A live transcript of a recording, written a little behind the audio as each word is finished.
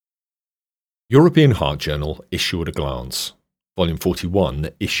European Heart Journal Issue at a Glance, Volume 41,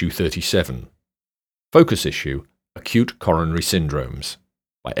 Issue 37. Focus Issue, Acute Coronary Syndromes,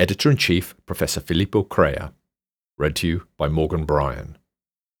 by Editor-in-Chief Professor Filippo Crea. Read to you by Morgan Bryan.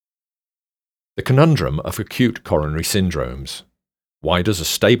 The conundrum of acute coronary syndromes. Why does a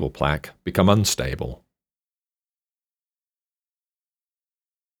stable plaque become unstable?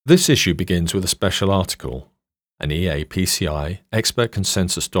 This issue begins with a special article, an EAPCI expert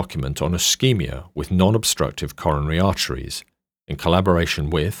consensus document on ischemia with non-obstructive coronary arteries, in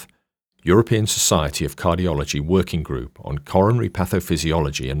collaboration with European Society of Cardiology Working Group on Coronary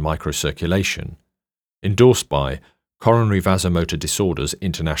Pathophysiology and Microcirculation, endorsed by Coronary Vasomotor Disorders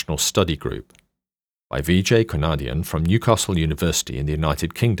International Study Group, by Vijay Konadian from Newcastle University in the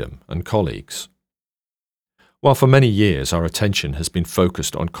United Kingdom and colleagues. While for many years our attention has been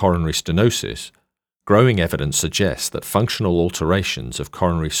focused on coronary stenosis, growing evidence suggests that functional alterations of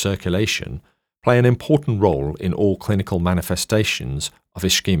coronary circulation play an important role in all clinical manifestations of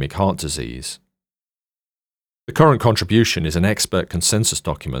ischemic heart disease. The current contribution is an expert consensus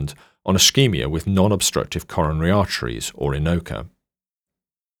document on ischemia with non-obstructive coronary arteries, or INOCA.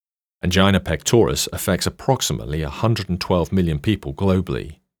 Angina pectoris affects approximately 112 million people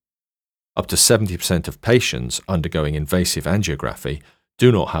globally. Up to 70% of patients undergoing invasive angiography do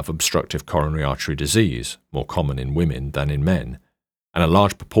not have obstructive coronary artery disease, more common in women than in men, and a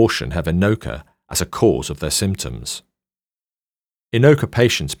large proportion have INOCA as a cause of their symptoms. INOCA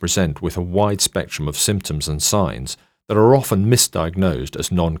patients present with a wide spectrum of symptoms and signs that are often misdiagnosed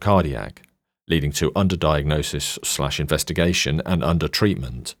as non-cardiac, leading to underdiagnosis/investigation and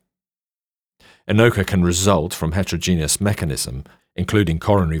undertreatment. INOCA can result from heterogeneous mechanism, including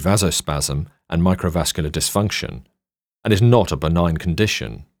coronary vasospasm and microvascular dysfunction, and is not a benign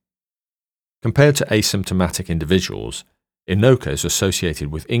condition. Compared to asymptomatic individuals, INOCA is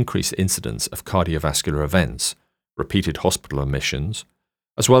associated with increased incidence of cardiovascular events, repeated hospital admissions,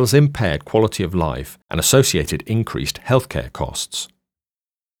 as well as impaired quality of life and associated increased healthcare costs.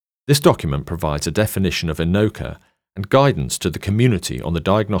 This document provides a definition of INOCA and guidance to the community on the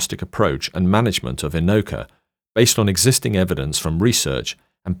diagnostic approach and management of INOCA based on existing evidence from research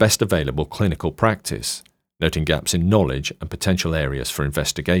and best available clinical practice, noting gaps in knowledge and potential areas for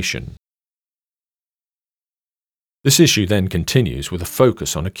investigation. This issue then continues with a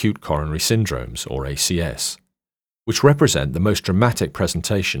focus on acute coronary syndromes, or ACS, which represent the most dramatic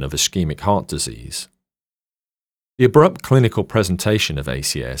presentation of ischemic heart disease. The abrupt clinical presentation of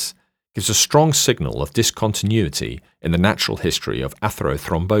ACS gives a strong signal of discontinuity in the natural history of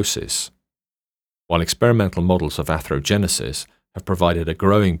atherothrombosis. While experimental models of atherogenesis have provided a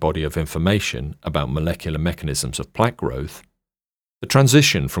growing body of information about molecular mechanisms of plaque growth, the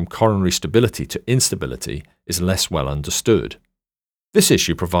transition from coronary stability to instability is less well understood. This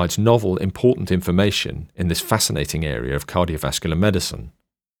issue provides novel, important information in this fascinating area of cardiovascular medicine.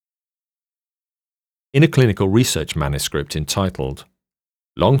 In a clinical research manuscript entitled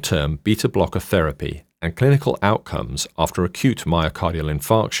Long-Term Beta Blocker Therapy and Clinical Outcomes After Acute Myocardial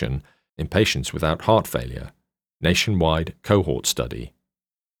Infarction in Patients Without Heart Failure, Nationwide Cohort Study,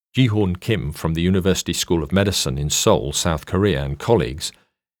 Ji-Hoon Kim from the University School of Medicine in Seoul, South Korea, and colleagues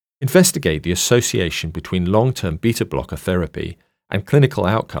investigate the association between long-term beta blocker therapy and clinical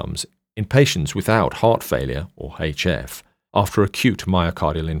outcomes in patients without heart failure, or HF, after acute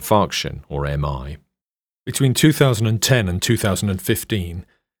myocardial infarction, or MI. Between 2010 and 2015,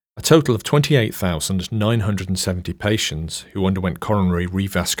 a total of 28,970 patients who underwent coronary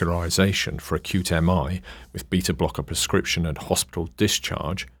revascularization for acute MI with beta blocker prescription and hospital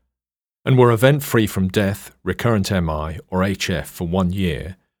discharge, and were event-free from death, recurrent MI, or HF for 1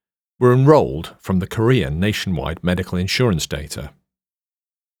 year, were enrolled from the Korean nationwide medical insurance data.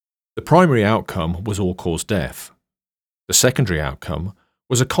 The primary outcome was all-cause death. The secondary outcome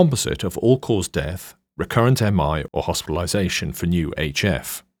was a composite of all-cause death, recurrent MI, or hospitalization for new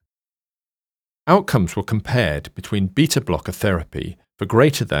HF. Outcomes were compared between beta blocker therapy for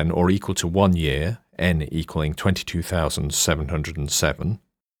greater than or equal to 1 year, N equaling 22,707,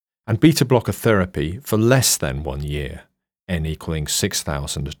 and beta blocker therapy for less than 1 year, N equaling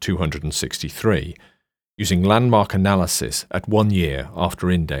 6,263, using landmark analysis at 1 year after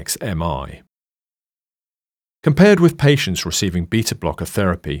index MI. Compared with patients receiving beta blocker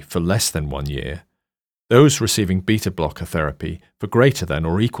therapy for less than 1 year, those receiving beta blocker therapy for greater than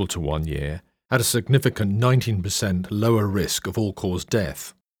or equal to 1 year had a significant 19% lower risk of all-cause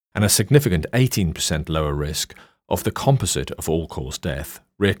death and a significant 18% lower risk of the composite of all-cause death,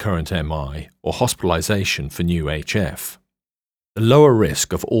 recurrent MI, or hospitalization for new HF. The lower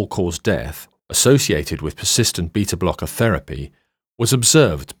risk of all-cause death associated with persistent beta blocker therapy was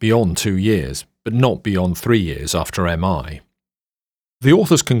observed beyond 2 years, but not beyond 3 years after MI. The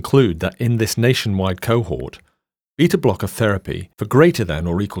authors conclude that in this nationwide cohort, beta blocker therapy for greater than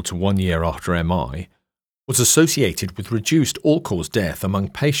or equal to 1 year after MI was associated with reduced all-cause death among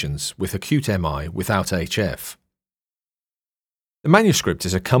patients with acute MI without HF. The manuscript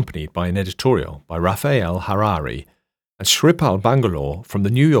is accompanied by an editorial by Raphael Harari and Shripal Bangalore from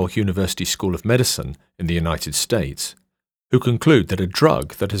the New York University School of Medicine in the United States, who conclude that a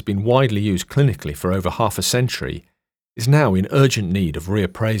drug that has been widely used clinically for over half a century is now in urgent need of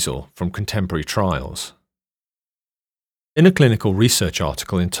reappraisal from contemporary trials. In a clinical research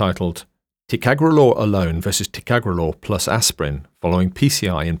article entitled Ticagrelor Alone versus Ticagrelor plus Aspirin following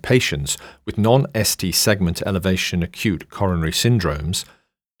PCI in patients with non-ST segment elevation acute coronary syndromes,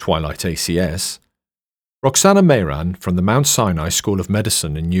 Twilight ACS, Roxana Mehran from the Mount Sinai School of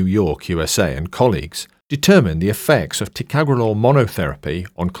Medicine in New York, USA, and colleagues determined the effects of ticagrelor monotherapy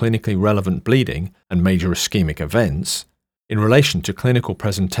on clinically relevant bleeding and major ischemic events in relation to clinical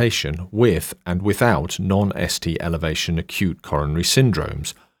presentation with and without non-ST elevation acute coronary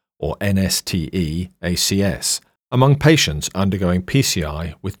syndromes, or NSTE-ACS, among patients undergoing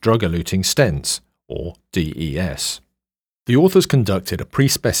PCI with drug-eluting stents, or DES. The authors conducted a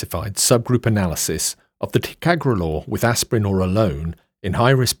pre-specified subgroup analysis of the ticagrelor with aspirin or alone in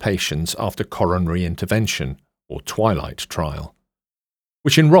high-risk patients after coronary intervention, or Twilight trial,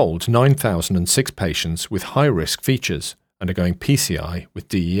 which enrolled 9,006 patients with high-risk features undergoing PCI with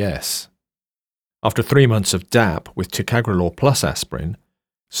DES. After 3 months of DAP with ticagrelor plus aspirin,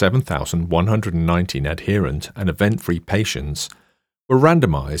 7,119 adherent and event-free patients were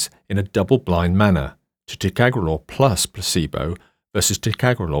randomized in a double-blind manner to ticagrelor plus placebo versus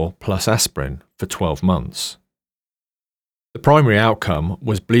ticagrelor plus aspirin for 12 months. The primary outcome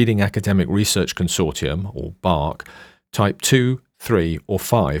was Bleeding Academic Research Consortium, or BARC, type 2, 3, or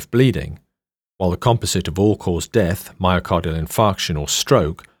 5 bleeding, while the composite of all-cause death, myocardial infarction, or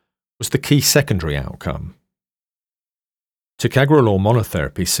stroke was the key secondary outcome. Ticagrelor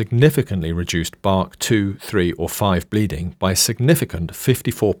monotherapy significantly reduced BARC 2, 3, or 5 bleeding by a significant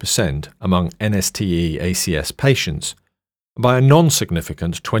 54% among NSTE-ACS patients, and by a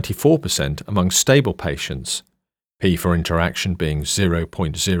non-significant 24% among stable patients, P for interaction being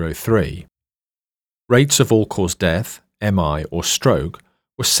 0.03. Rates of all-cause death, MI, or stroke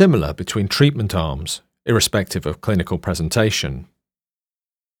were similar between treatment arms, irrespective of clinical presentation.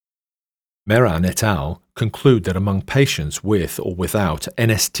 Mehran et al. Conclude that among patients with or without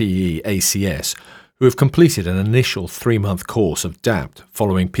NSTE-ACS who have completed an initial 3-month course of DAPT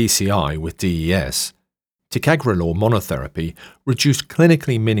following PCI with DES, ticagrelor monotherapy reduced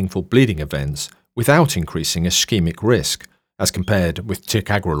clinically meaningful bleeding events without increasing ischemic risk as compared with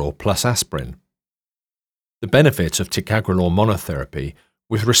ticagrelor plus aspirin. The benefits of ticagrelor monotherapy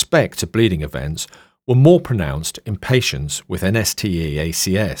with respect to bleeding events were more pronounced in patients with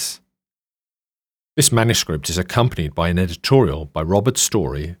NSTE-ACS. This manuscript is accompanied by an editorial by Robert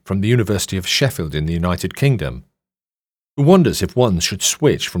Story from the University of Sheffield in the United Kingdom, who wonders if one should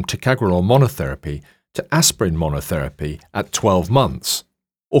switch from ticagrelor monotherapy to aspirin monotherapy at 12 months,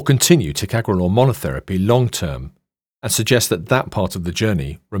 or continue ticagrelor monotherapy long-term, and suggests that that part of the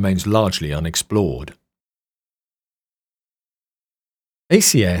journey remains largely unexplored.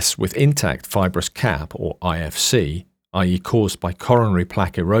 ACS with intact fibrous cap, or IFC, i.e. caused by coronary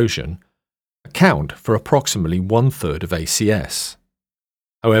plaque erosion, account for approximately 1/3 of ACS.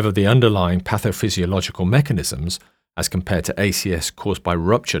 However, the underlying pathophysiological mechanisms, as compared to ACS caused by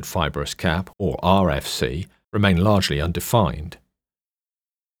ruptured fibrous cap, or RFC, remain largely undefined.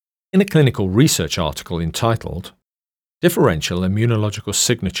 In a clinical research article entitled Differential Immunological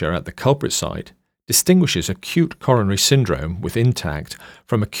Signature at the Culprit Site distinguishes acute coronary syndrome with intact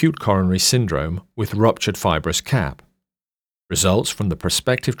from acute coronary syndrome with ruptured fibrous cap. Results from the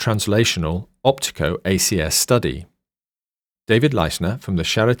prospective translational Optico-ACS study. David Leisner from the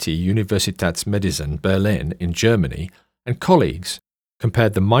Charité Universitätsmedizin Berlin in Germany and colleagues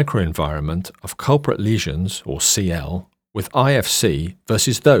compared the microenvironment of culprit lesions, or CL, with IFC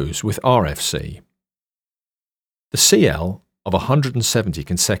versus those with RFC. The CL of 170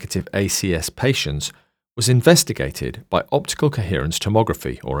 consecutive ACS patients was investigated by optical coherence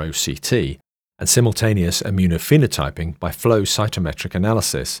tomography, or OCT, and simultaneous immunophenotyping by flow cytometric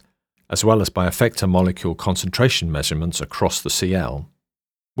analysis, as well as by effector molecule concentration measurements across the CL.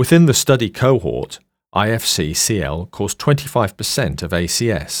 Within the study cohort, IFC-CL caused 25% of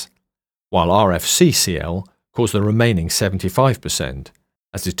ACS, while RFC-CL caused the remaining 75%,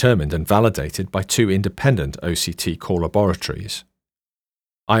 as determined and validated by 2 independent OCT core laboratories.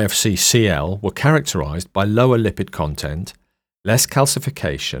 IFC-CL were characterized by lower lipid content, less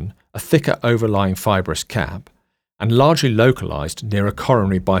calcification, a thicker overlying fibrous cap, and largely localized near a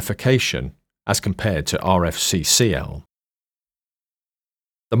coronary bifurcation as compared to RFC-CL.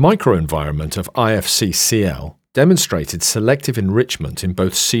 The microenvironment of IFC-CL demonstrated selective enrichment in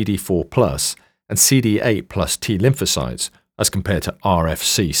both CD4+ and CD8+ T lymphocytes as compared to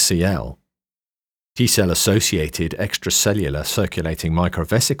RFC-CL. T-cell-associated extracellular circulating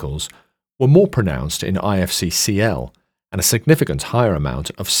microvesicles were more pronounced in IFC-CL, and a significant higher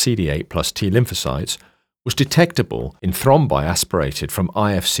amount of CD8+ T lymphocytes was detectable in thrombi aspirated from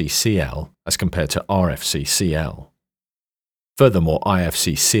IFC-CL as compared to RFC-CL. Furthermore,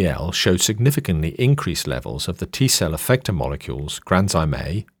 IFC-CL showed significantly increased levels of the T-cell effector molecules granzyme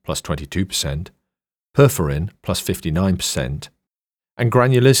A +22%, perforin +59%, and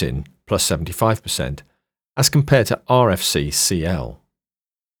granulysin +75% as compared to RFC-CL.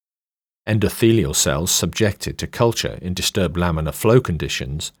 Endothelial cells subjected to culture in disturbed laminar flow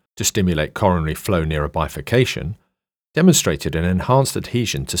conditions to stimulate coronary flow near a bifurcation demonstrated an enhanced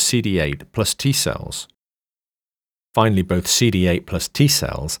adhesion to CD8+ T cells. Finally, both CD8+ T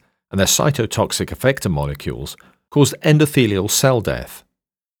cells and their cytotoxic effector molecules caused endothelial cell death,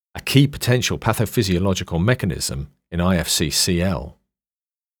 a key potential pathophysiological mechanism in IFC-CL.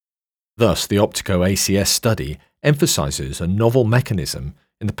 Thus, the OPTICO-ACS study emphasizes a novel mechanism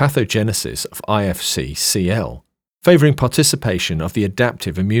in the pathogenesis of IFC-CL, favoring participation of the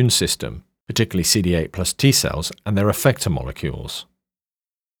adaptive immune system, particularly CD8+ T cells and their effector molecules.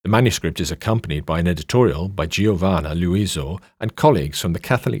 The manuscript is accompanied by an editorial by Giovanna Luiso and colleagues from the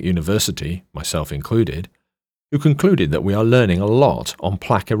Catholic University, myself included, who concluded that we are learning a lot on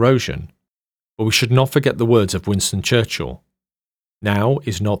plaque erosion, but we should not forget the words of Winston Churchill. Now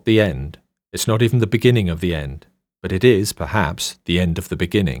is not the end. It's not even the beginning of the end, but it is, perhaps, the end of the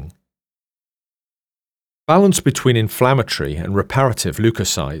beginning. Balance between inflammatory and reparative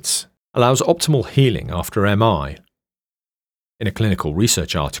leukocytes allows optimal healing after MI. In a clinical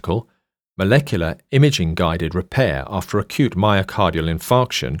research article, molecular imaging-guided repair after acute myocardial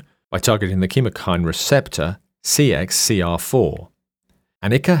infarction by targeting the chemokine receptor CXCR4.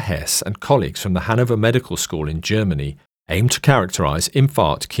 Annika Hess and colleagues from the Hanover Medical School in Germany aim to characterize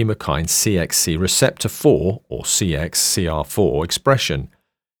infarct chemokine CXC receptor 4 or CXCR4 expression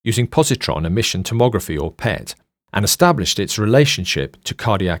using positron emission tomography or PET and established its relationship to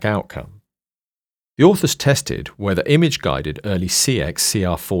cardiac outcome. The authors tested whether image-guided early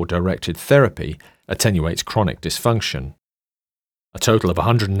CXCR4-directed therapy attenuates chronic dysfunction. A total of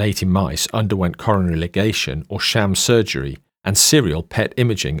 180 mice underwent coronary ligation or sham surgery and serial PET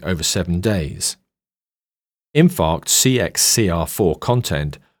imaging over 7 days. Infarct CXCR4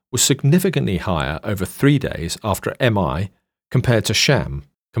 content was significantly higher over 3 days after MI compared to sham,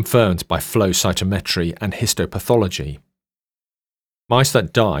 confirmed by flow cytometry and histopathology. Mice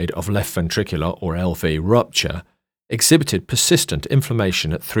that died of left ventricular or LV rupture exhibited persistent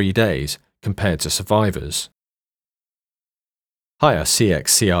inflammation at 3 days compared to survivors. Higher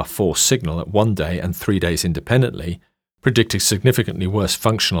CXCR4 signal at 1 day and 3 days independently predicted significantly worse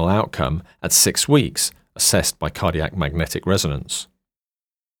functional outcome at 6 weeks, assessed by cardiac magnetic resonance.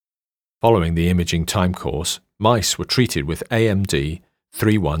 Following the imaging time course, mice were treated with AMD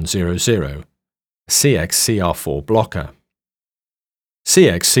 3100, a CXCR4 blocker.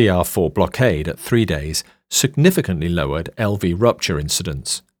 CXCR4 blockade at 3 days significantly lowered LV rupture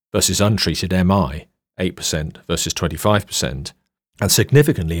incidence versus untreated MI, 8% versus 25%, and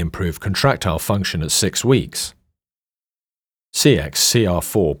significantly improved contractile function at 6 weeks.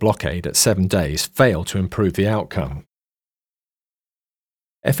 CXCR4 blockade at 7 days failed to improve the outcome.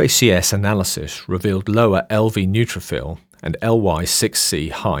 FACS analysis revealed lower LV neutrophil and LY6C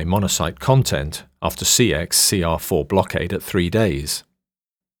high monocyte content after CXCR4 blockade at 3 days.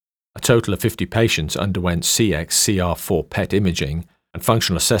 A total of 50 patients underwent CXCR4 PET imaging and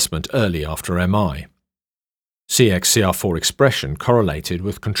functional assessment early after MI. CXCR4 expression correlated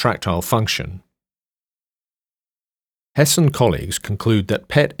with contractile function. Hess and colleagues conclude that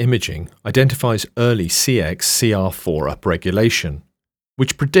PET imaging identifies early CXCR4 upregulation,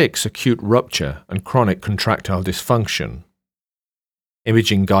 which predicts acute rupture and chronic contractile dysfunction.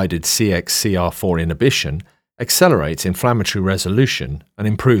 Imaging-guided CXCR4 inhibition accelerates inflammatory resolution and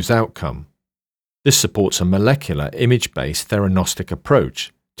improves outcome. This supports a molecular image-based theranostic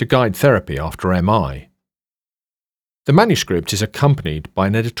approach to guide therapy after MI. The manuscript is accompanied by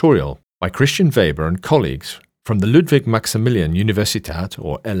an editorial by Christian Weber and colleagues from the Ludwig Maximilian Universität,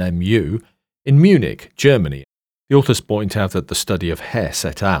 or LMU, in Munich, Germany. The authors point out that the study of Hess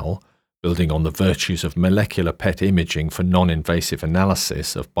et al. building on the virtues of molecular PET imaging for non-invasive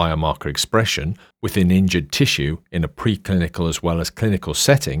analysis of biomarker expression within injured tissue in a preclinical as well as clinical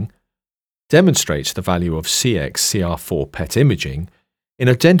setting, demonstrates the value of CXCR4 PET imaging in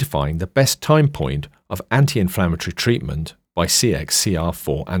identifying the best time point of anti-inflammatory treatment by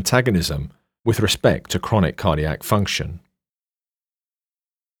CXCR4 antagonism with respect to chronic cardiac function.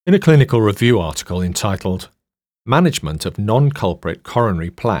 In a clinical review article entitled Management of Non-Culprit Coronary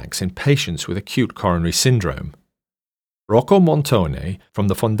Plaques in Patients with Acute Coronary Syndrome, Rocco Montone from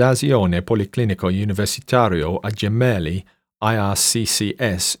the Fondazione Policlinico Universitario a Gemelli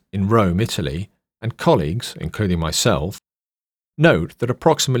IRCCS in Rome, Italy, and colleagues, including myself, note that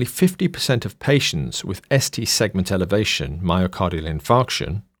approximately 50% of patients with ST segment elevation myocardial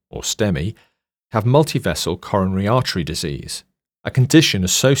infarction, or STEMI, have multivessel coronary artery disease, a condition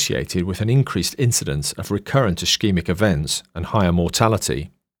associated with an increased incidence of recurrent ischemic events and higher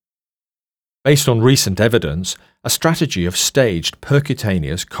mortality. Based on recent evidence, a strategy of staged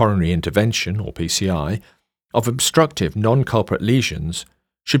percutaneous coronary intervention, or PCI, of obstructive non-culprit lesions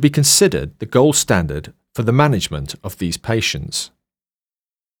should be considered the gold standard for the management of these patients.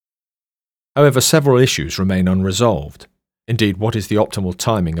 However, several issues remain unresolved. Indeed, what is the optimal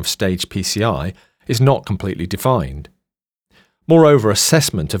timing of staged PCI is not completely defined. Moreover,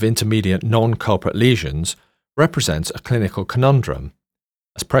 assessment of intermediate non-culprit lesions represents a clinical conundrum,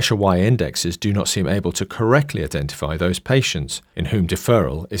 as pressure Y indexes do not seem able to correctly identify those patients in whom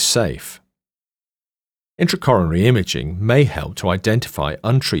deferral is safe. Intracoronary imaging may help to identify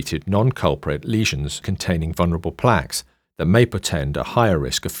untreated non-culprit lesions containing vulnerable plaques that may portend a higher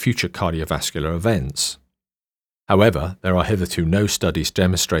risk of future cardiovascular events. However, there are hitherto no studies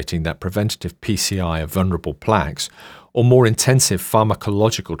demonstrating that preventative PCI of vulnerable plaques or more intensive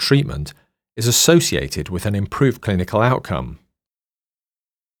pharmacological treatment is associated with an improved clinical outcome.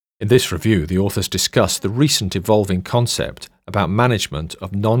 In this review, the authors discuss the recent evolving concept about management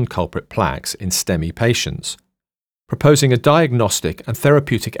of non-culprit plaques in STEMI patients, proposing a diagnostic and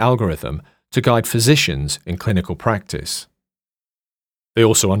therapeutic algorithm to guide physicians in clinical practice. They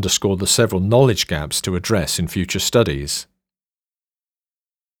also underscored the several knowledge gaps to address in future studies.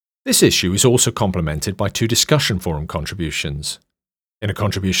 This issue is also complemented by two discussion forum contributions. In a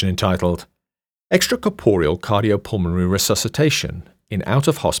contribution entitled Extracorporeal Cardiopulmonary Resuscitation in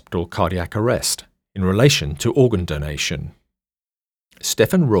Out-of-Hospital Cardiac Arrest in Relation to Organ Donation,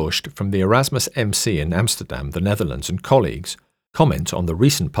 Stefan Roest from the Erasmus MC in Amsterdam, the Netherlands, and colleagues comment on the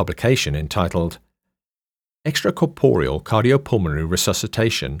recent publication entitled Extracorporeal Cardiopulmonary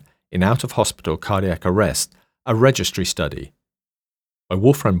Resuscitation in Out-of-Hospital Cardiac Arrest, a Registry Study, by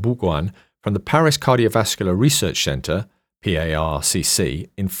Wolfram Bourgoin from the Paris Cardiovascular Research Centre, PARCC,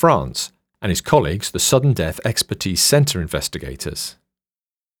 in France, and his colleagues, the Sudden Death Expertise Centre investigators.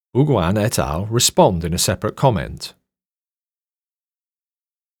 Bourgoin et al. Respond in a separate comment.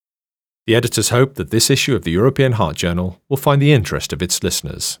 The editors hope that this issue of the European Heart Journal will find the interest of its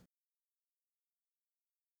listeners.